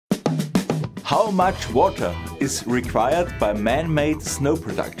How much water is required by man-made snow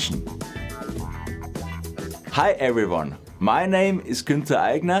production? Hi everyone, my name is Günther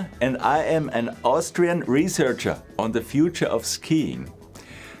Aigner and I am an Austrian researcher on the future of skiing.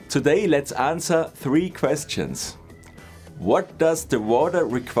 Today let's answer 3 questions. What does the water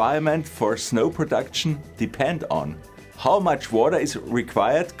requirement for snow production depend on? How much water is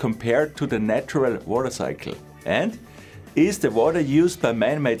required compared to the natural water cycle? And is the water used by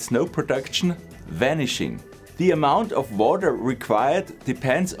man-made snow production vanishing? The amount of water required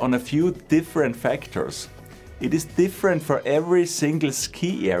depends on a few different factors. It is different for every single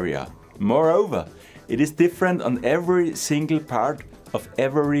ski area. Moreover, it is different on every single part of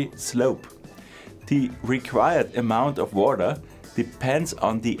every slope. The required amount of water depends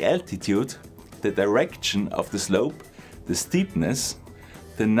on the altitude, the direction of the slope, the steepness,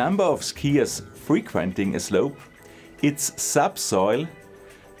 the number of skiers frequenting a slope, its subsoil,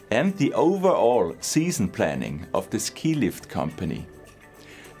 and the overall season planning of the ski lift company.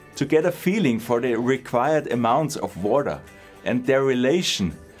 To get a feeling for the required amounts of water and their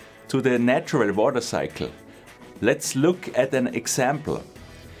relation to the natural water cycle, let's look at an example.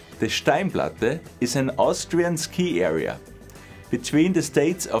 The Steinplatte is an Austrian ski area between the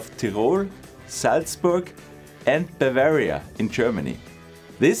states of Tirol, Salzburg and Bavaria in Germany.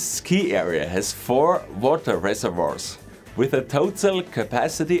 This ski area has 4 water reservoirs with a total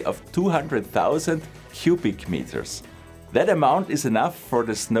capacity of 200,000 cubic meters. That amount is enough for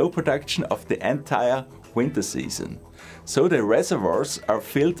the snow production of the entire winter season. So the reservoirs are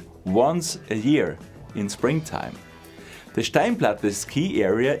filled once a year in springtime. The Steinplatte ski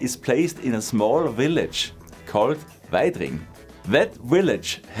area is placed in a small village called Waidring. That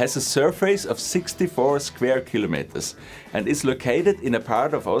village has a surface of 64 square kilometers and is located in a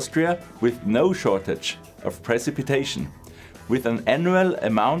part of Austria with no shortage of precipitation, with an annual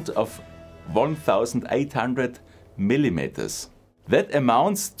amount of 1,800 millimeters. That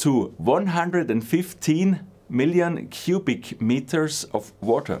amounts to 115 million cubic meters of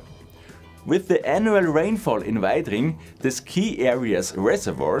water. With the annual rainfall in Waidring, the ski area's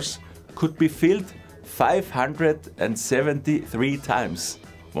reservoirs could be filled 573 times.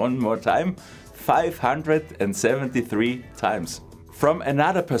 One more time, 573 times. From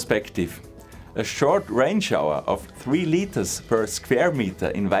another perspective, a short rain shower of 3 liters per square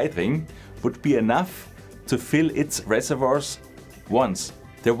meter in Waidring would be enough to fill its reservoirs once.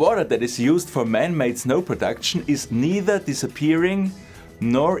 The water that is used for man-made snow production is neither disappearing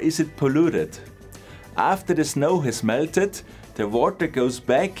nor is it polluted. After the snow has melted, the water goes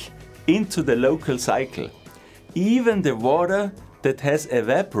back into the local cycle. Even the water that has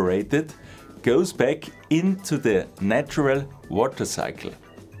evaporated goes back into the natural water cycle.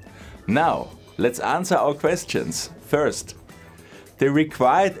 Now, let's answer our questions. First, the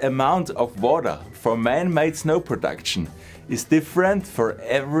required amount of water for man-made snow production is different for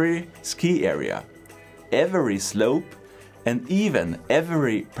every ski area, every slope, and even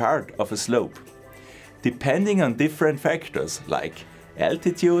every part of a slope, depending on different factors like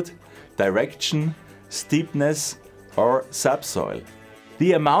altitude, direction, steepness or subsoil.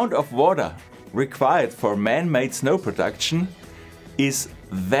 The amount of water required for man-made snow production is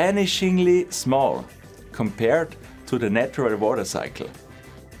vanishingly small compared to the natural water cycle.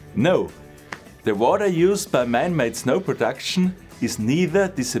 No, the water used by man-made snow production is neither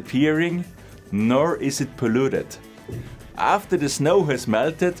disappearing nor is it polluted. After the snow has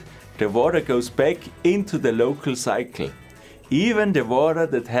melted, the water goes back into the local cycle, even the water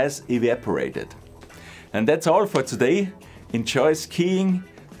that has evaporated. And that's all for today. Enjoy skiing,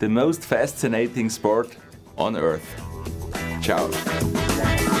 the most fascinating sport on earth. Ciao.